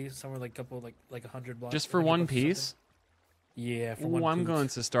 30. Some were like a couple, like 100 blocks. Just for one piece? Yeah, for Ooh, one I'm piece. going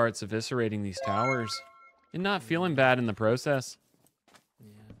to start eviscerating these towers. And not feeling bad in the process.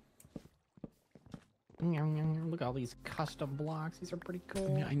 Look at all these custom blocks. These are pretty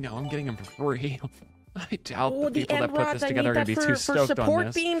cool. I know. I'm getting them for free. I doubt Oh, the people that put this together are going to be too for stoked on support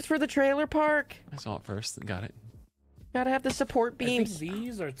this. beams for the trailer park. I saw it first and got it. Gotta have the support I beams. think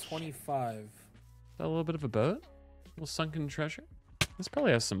these are 25. Is that a little bit of a boat? A little sunken treasure? This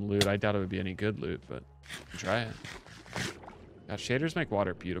probably has some loot. I doubt it would be any good loot, but try it. God, shaders make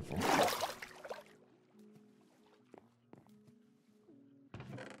water beautiful.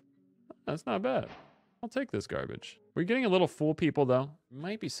 That's not bad. I'll take this garbage. We're getting a little full, people, though.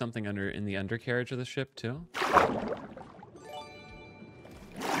 Might be something in the undercarriage of the ship, too. Oh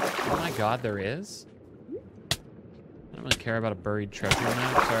my god, there is? I don't really care about a buried treasure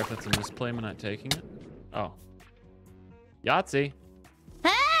now. Sorry if that's a misplay. I'm not taking it. Oh. Yahtzee.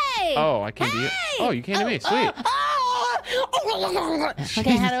 Hey! Oh, I came to you. Oh, you came to me. Sweet.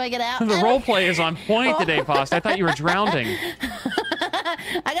 Okay, how do I get out? The roleplay is on point today, Post. I thought you were drowning.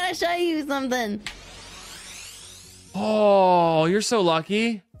 I gotta show you something. Oh, you're so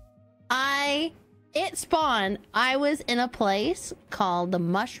lucky. It spawned. I was in a place called the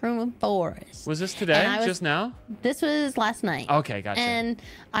Mushroom Forest. Was this today? Just now? This was last night. Okay, gotcha. And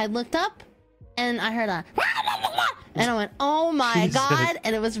I looked up and I heard a and I went, oh my Jesus. god,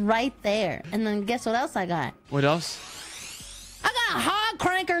 and it was right there. And then guess what else I got? What else? I got Hog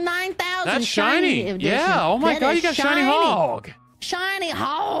Cranker 9000. That's shiny. edition. Yeah. Oh my That god, is you got shiny hog. Shiny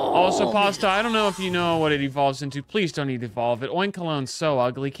hog. Also, Pasta, I don't know if you know what it evolves into. Please don't evolve it. Oinkalon's so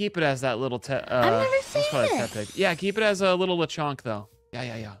ugly. Keep it as that little I've never seen it. Yeah, keep it as a little Lechonk, though.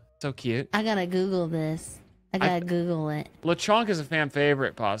 Yeah. So cute. I gotta Google this. I gotta Google it. Lechonk is a fan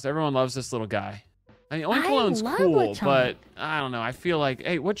favorite, Pasta. Everyone loves this little guy. I mean, Oinkalon's love cool, Lechonk. but I don't know. I feel like,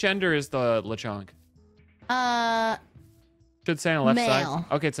 hey, what gender is the Lechonk? Should say on the left male. side.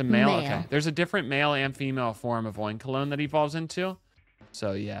 Okay, it's a male. Male. Okay. There's a different male and female form of Oinkalon that evolves into.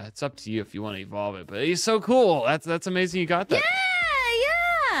 So yeah, it's up to you if you want to evolve it. But he's so cool. That's amazing you got that.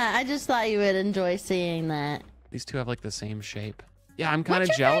 Yeah. I just thought you would enjoy seeing that. These two have like the same shape. Yeah, I'm kind of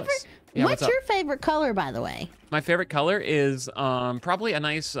jealous. Yeah, What's your favorite color, by the way? My favorite color is probably a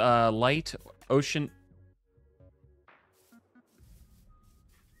nice light ocean.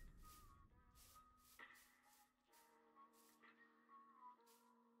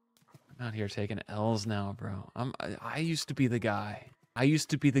 I'm out here taking L's now, bro. I used to be the guy.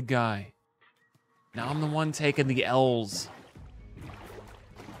 Now I'm the one taking the L's.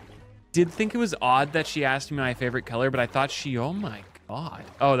 Did think it was odd that she asked me my favorite color, but I thought oh my god.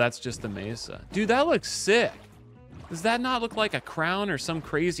 Oh, that's just the mesa. Dude, that looks sick. Does that not look like a crown or some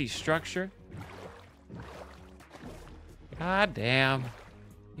crazy structure? God damn.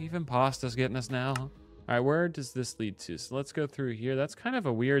 Even Pasta's getting us now. All right, where does this lead to? So let's go through here. That's kind of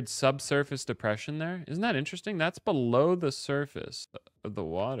a weird subsurface depression there. Isn't that interesting? That's below the surface of the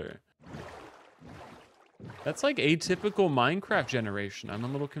water. That's like atypical Minecraft generation. I'm a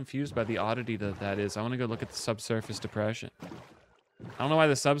little confused by the oddity that is. I want to go look at the subsurface depression. I don't know why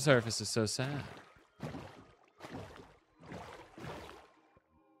the subsurface is so sad.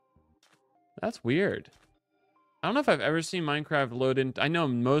 That's weird. I don't know if I've ever seen Minecraft load in. I know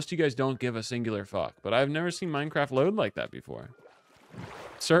most of you guys don't give a singular fuck, but I've never seen Minecraft load like that before.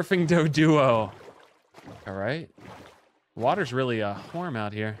 Surfing Duo. All right. Water's really warm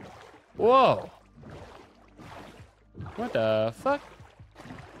out here. Whoa. What the fuck?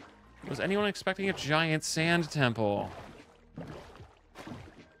 Was anyone expecting a giant sand temple?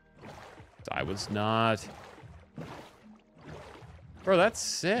 I was not. Bro, that's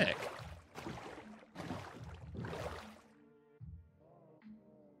sick.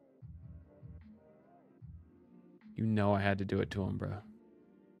 You know I had to do it to him, bro.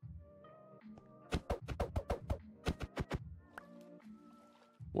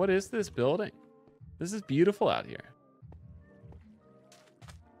 What is this building? This is beautiful out here.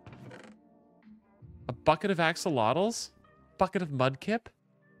 A bucket of axolotls? Bucket of mudkip?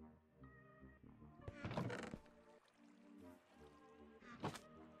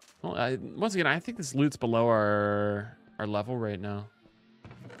 Well, once again, I think this loot's below our level right now.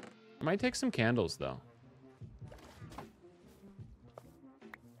 I might take some candles, though.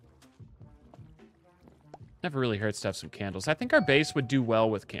 Never really hurts to have some candles. I think our base would do well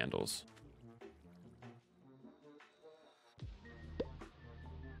with candles.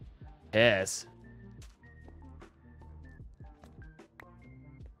 Yes.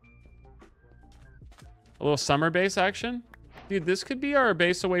 A little summer base action? Dude, this could be our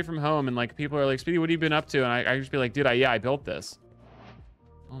base away from home, and like people are like, Speedy, what have you been up to? And I just be like, dude, I built this.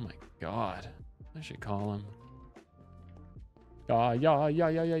 Oh my god. I should call him.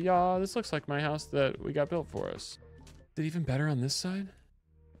 Yeah. This looks like my house that we got built for us. Is it even better on this side?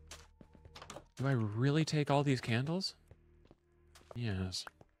 Do I really take all these candles? Yes.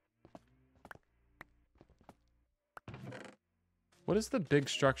 What does the big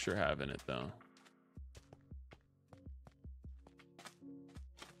structure have in it, though?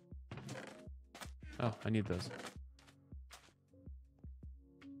 Oh, I need those.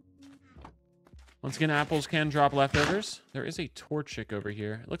 Once again, apples can drop leftovers. There is a Torchic over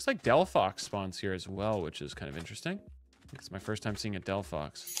here. It looks like Delphox spawns here as well, which is kind of interesting. It's my first time seeing a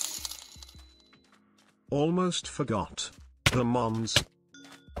Delphox. Almost forgot. The Mons.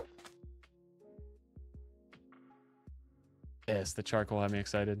 Yes, the charcoal had me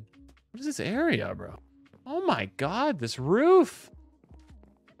excited. What is this area, bro? Oh my god, this roof!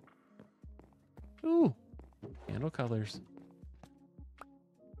 Ooh, candle colors.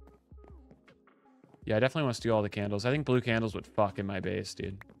 Yeah, I definitely want to steal all the candles. I think blue candles would fuck in my base,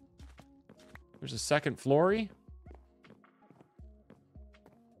 dude. There's a second floory.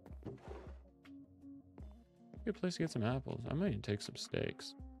 Good place to get some apples. I might even take some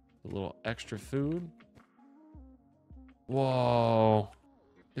steaks. A little extra food. Whoa.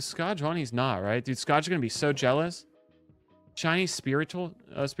 Is Scotch on? He's not, right? Dude, Scotch is going to be so jealous. Shiny spirit tomb?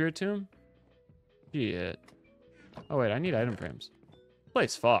 Shit. Oh, wait, I need item frames.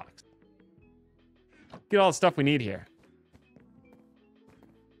 Place fucked. Get all the stuff we need here.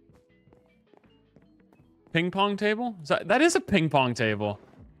 Ping pong table? That is a ping pong table.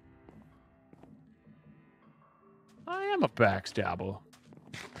 I am a backstabber.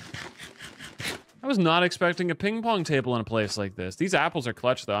 I was not expecting a ping pong table in a place like this. These apples are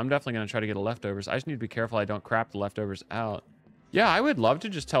clutch, though. I'm definitely going to try to get the leftovers. I just need to be careful I don't crap the leftovers out. Yeah, I would love to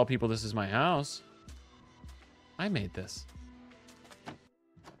just tell people this is my house. I made this.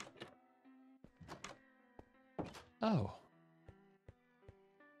 Oh.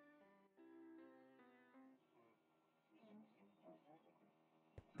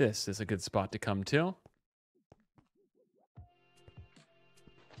 This is a good spot to come to.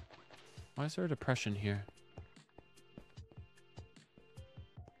 Why is there a depression here?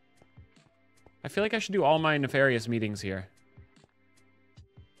 I feel like I should do all my nefarious meetings here.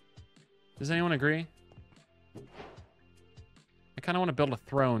 Does anyone agree? I kind of want to build a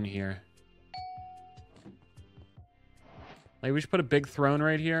throne here. Like, we should put a big throne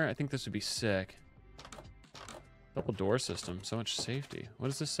right here. I think this would be sick. Double door system. So much safety. What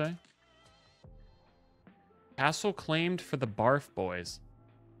does this say? Castle claimed for the Barf Boys.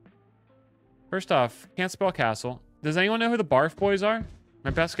 First off, can't spell castle. Does anyone know who the Barf Boys are? My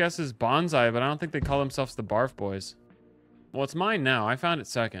best guess is Bonsai, but I don't think they call themselves the Barf Boys. Well, it's mine now. I found it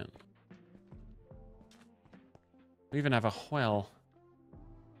second. We even have a well.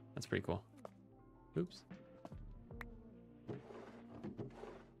 That's pretty cool. Oops.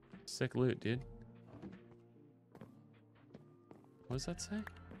 Sick loot, dude. What does that say?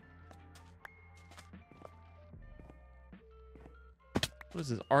 What is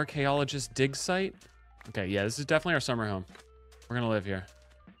this? Archaeologist dig site? Okay, yeah, this is definitely our summer home. We're gonna live here.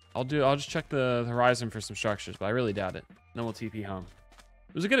 I'll just check the horizon for some structures, but I really doubt it. Then we'll TP home.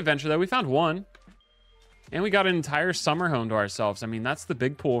 It was a good adventure though. We found one. And we got an entire summer home to ourselves. I mean, that's the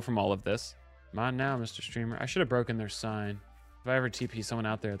big pull from all of this. Mine now, Mr. Streamer. I should have broken their sign. If I ever TP someone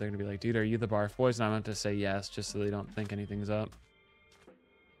out there, they're gonna be like, dude, are you the Barf Boys? And I'm going to say yes, just so they don't think anything's up.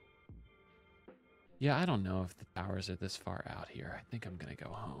 Yeah, I don't know if the towers are this far out here. I think I'm gonna go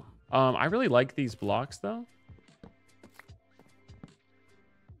home. I really like these blocks though.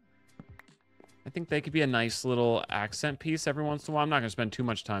 I think they could be a nice little accent piece every once in a while. I'm not gonna spend too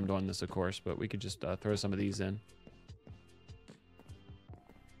much time doing this, of course, but we could just throw some of these in.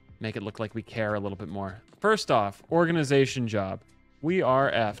 Make it look like we care a little bit more. First off, organization job. We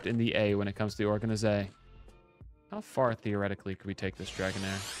are effed in the A when it comes to the organize. How far theoretically could we take this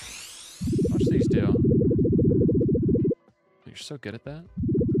Dragonair? Watch these do. You're so good at that.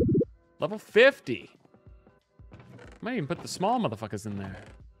 Level 50. Might even put the small motherfuckers in there.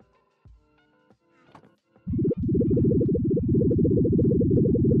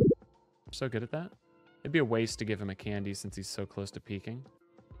 So good at that. It'd be a waste to give him a candy since he's so close to peaking.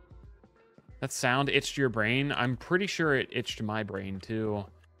 That sound itched your brain. I'm pretty sure it itched my brain too.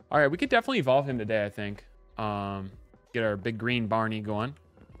 All right, we could definitely evolve him today, I think. Get our big green Barney going.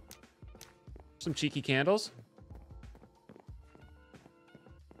 Some cheeky candles.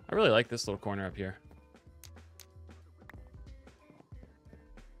 I really like this little corner up here.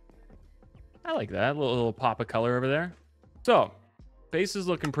 I like that. Little pop of color over there. So, face is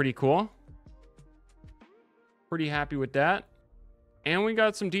looking pretty cool. Pretty happy with that. And we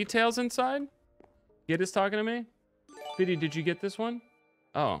got some details inside. Kid is talking to me. Biddy, did you get this one?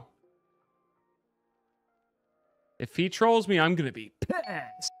 Oh. If he trolls me, I'm gonna be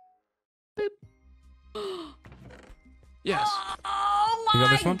pissed. Boop. Yes. Oh You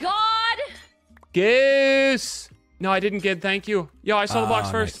got my this one? god! Goose! No, I didn't get. Thank you. Yo, I saw the box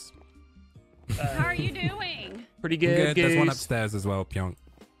first. How are you doing? Pretty good. There's one upstairs as well, Pyonk.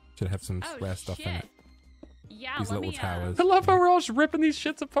 Should have some Oh, rare stuff in it. Yeah, These let little me, towers. I love how we're all just ripping these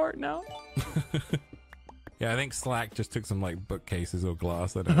shits apart now. Yeah, I think Slack just took some like bookcases or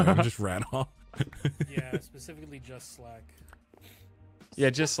glass. I don't know. And just ran off. Yeah, specifically just Slack.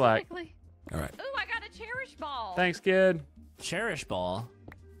 Yeah, just Slack. All right. Ooh, I got a cherish ball. Thanks, kid. Cherish ball.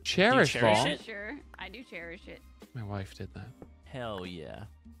 Cherish cherish ball? it? Sure, I do cherish it. My wife did that. Hell yeah.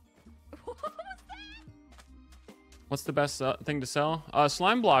 What's the best thing to sell?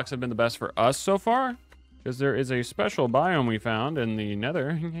 Slime blocks have been the best for us so far, because there is a special biome we found in the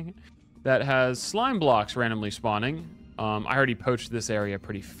nether that has slime blocks randomly spawning. I already poached this area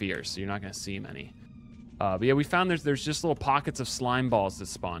pretty fierce, so you're not going to see many. But yeah, we found there's just little pockets of slime balls that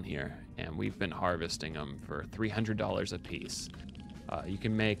spawn here, and we've been harvesting them for $300 a piece. You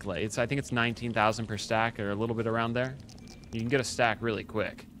can make, like, I think it's 19,000 per stack, or a little bit around there. You can get a stack really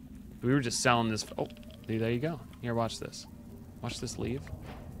quick. We were just selling this. Oh, there you go. Here, watch this. Watch this leave.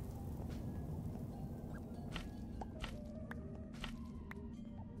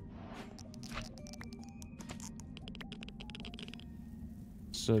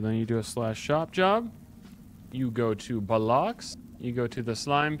 So then you do a /shop job. You go to blocks. You go to the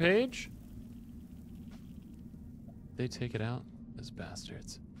slime page. They take it out, those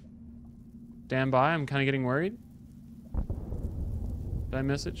bastards. Stand by. I'm kind of getting worried. Did I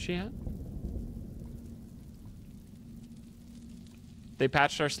miss it, Shihan? They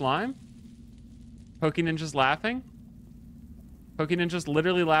patched our slime? Pokey Ninja's laughing? Pokey Ninja's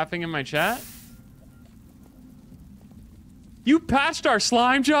literally laughing in my chat? You patched our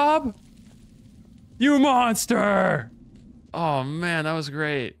slime job? You monster! Oh man, that was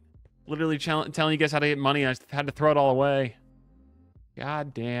great. Literally telling you guys how to get money. I had to throw it all away.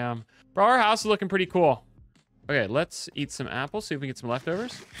 God damn. Bro, our house is looking pretty cool. Okay, let's eat some apples, see if we can get some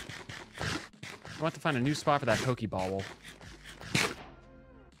leftovers. I want to find a new spot for that Pokeball.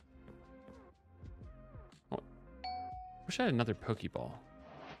 Oh, wish I had another Pokeball.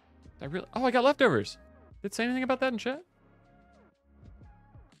 Oh, I got leftovers. Did it say anything about that in chat?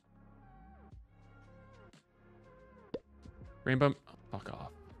 Rainbow. Oh, fuck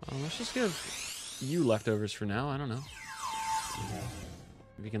off. Let's just give you leftovers for now. I don't know.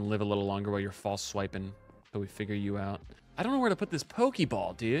 If you can live a little longer while you're false swiping until we figure you out. I don't know where to put this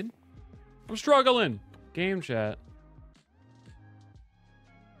Pokeball, dude. I'm struggling. Game chat.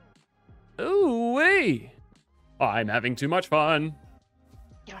 Ooh, wait. I'm having too much fun.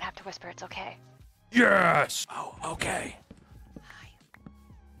 You don't have to whisper. It's okay. Yes. Oh, okay.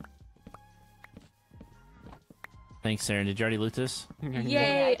 Thanks, Sarah. Did you already loot this?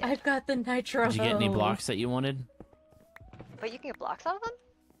 Yay! I've got the nitro. Did you get any blocks that you wanted? But you can get blocks out of them?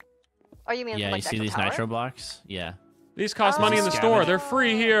 Or you mean Yeah, from, like, you the see actual these tower? nitro blocks? Yeah. These cost money in the store. They're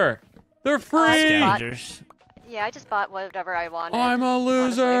free here. They're free. Scavengers. Yeah, I just bought whatever I wanted. I'm a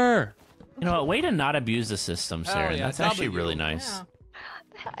loser. You know what? Way to not abuse the system, Sarah. yeah, That's actually really nice.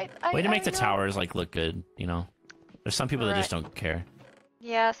 Way to make the towers like look good. You know, there's some people that just don't care.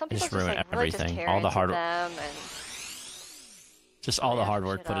 Yeah, some They people just ruin like, really everything. just tear All the into hard, them and just all the hard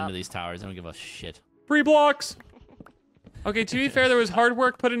work shit put up. into these towers. They don't give a shit. Free blocks. Okay, to be fair, there was hard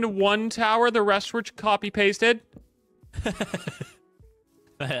work put into one tower. The rest were copy pasted.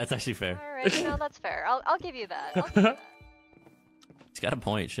 That's actually fair. All right, that's fair. I'll give you that. I'll give you that. He's got a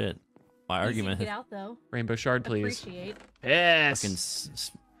point. Shit. My argument. Get out though. Rainbow shard, please. Appreciate. Yes.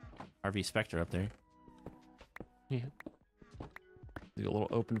 Fucking RV Spectre up there. Yeah. Do a little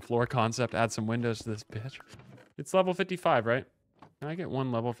open floor concept. Add some windows to this bitch. It's level 55, right? Can I get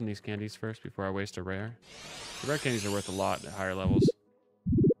one level from these candies first before I waste a rare? The rare candies are worth a lot at higher levels.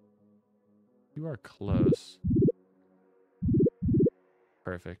 You are close.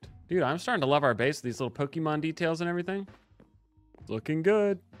 Perfect. Dude, I'm starting to love our base. These little Pokemon details and everything. Looking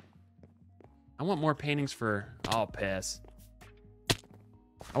good. I want more paintings for... Oh, piss.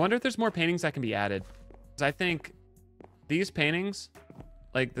 I wonder if there's more paintings that can be added. Because I think these paintings,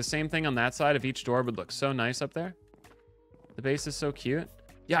 like the same thing on that side of each door would look so nice up there. The base is so cute.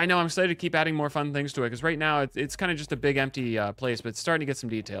 Yeah, I know. I'm excited to keep adding more fun things to it. Because right now, it's kind of just a big empty place. But it's starting to get some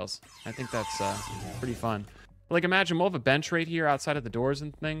details. I think that's pretty fun. Like, imagine we'll have a bench right here outside of the doors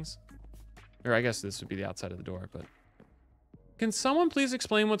and things. Or I guess this would be the outside of the door, but... Can someone please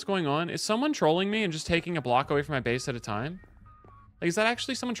explain what's going on? Is someone trolling me and just taking a block away from my base at a time? Like, is that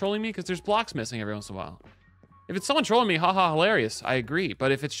actually someone trolling me? Because there's blocks missing every once in a while. If it's someone trolling me, haha, hilarious. I agree.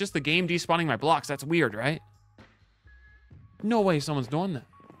 But if it's just the game despawning my blocks, that's weird, right? No way someone's doing that.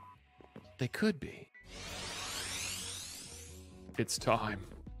 They could be. It's time.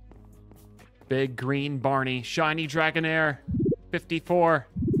 Big green Barney, shiny Dragonair, 54,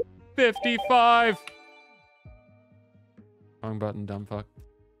 55. Wrong button, dumb fuck.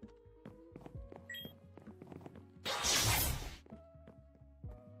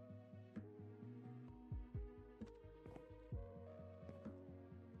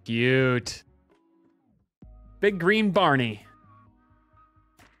 Cute. Big green Barney.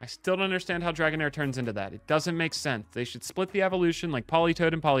 I still don't understand how Dragonair turns into that. It doesn't make sense. They should split the evolution like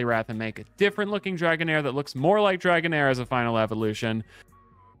Politoed and Poliwrath and make a different looking Dragonair that looks more like Dragonair as a final evolution.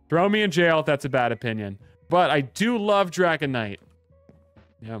 Throw me in jail if that's a bad opinion. But I do love Dragonite.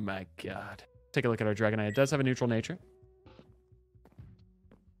 Oh my god. Take a look at our Dragonite. It does have a neutral nature.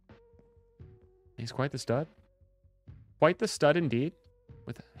 He's quite the stud. Quite the stud indeed.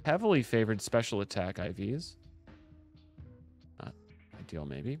 With heavily favored special attack IVs. Not ideal,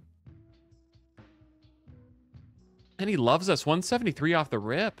 maybe. And he loves us. 173 off the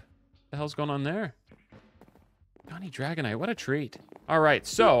rip. What the hell's going on there? Johnny Dragonite, what a treat. All right,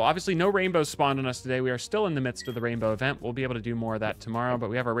 so obviously no rainbows spawned on us today. We are still in the midst of the rainbow event. We'll be able to do more of that tomorrow, but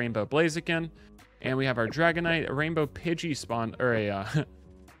we have our rainbow Blaziken, and we have our Dragonite, a rainbow Pidgey spawn, or a,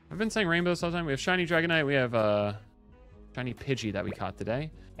 I've been saying rainbows all the time. We have shiny Dragonite, we have shiny Pidgey that we caught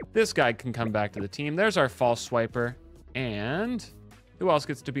today. This guy can come back to the team. There's our false swiper. And who else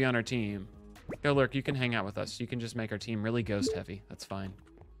gets to be on our team? Go Lurk, you can hang out with us. You can just make our team really ghost heavy. That's fine.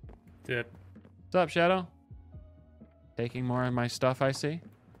 Yep. What's up, Shadow? Taking more of my stuff, I see.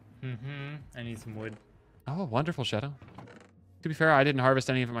 I need some wood. Oh, wonderful, Shadow. To be fair, I didn't harvest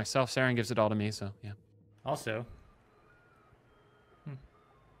any of it myself. Saren gives it all to me, so yeah. Also.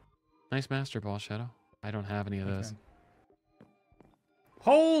 Nice Master Ball, Shadow. I don't have any of those.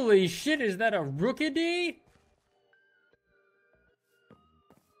 Holy shit, is that a Rookidee?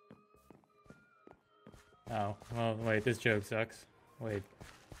 Oh, well, wait, this joke sucks. Wait.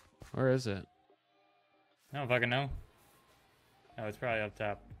 Where is it? I don't fucking know. Oh, it's probably up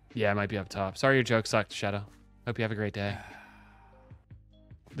top. Yeah, it might be up top. Sorry your joke sucked, Shadow. Hope you have a great day.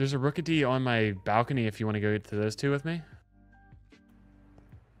 There's a Rookidee on my balcony if you want to go to those two with me.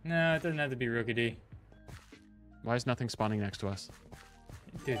 No, it doesn't have to be Rookidee. Why is nothing spawning next to us?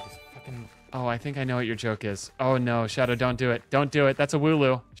 Dude, just fucking... Oh, I think I know what your joke is. Oh no, Shadow, don't do it. Don't do it. That's a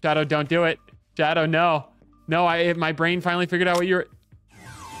Wooloo. Shadow, don't do it. Shadow, no. No, my brain finally figured out what you're...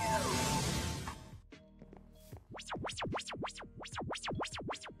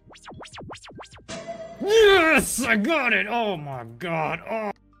 Yes! I got it! Oh my god!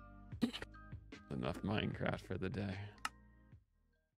 Oh! Enough Minecraft for the day.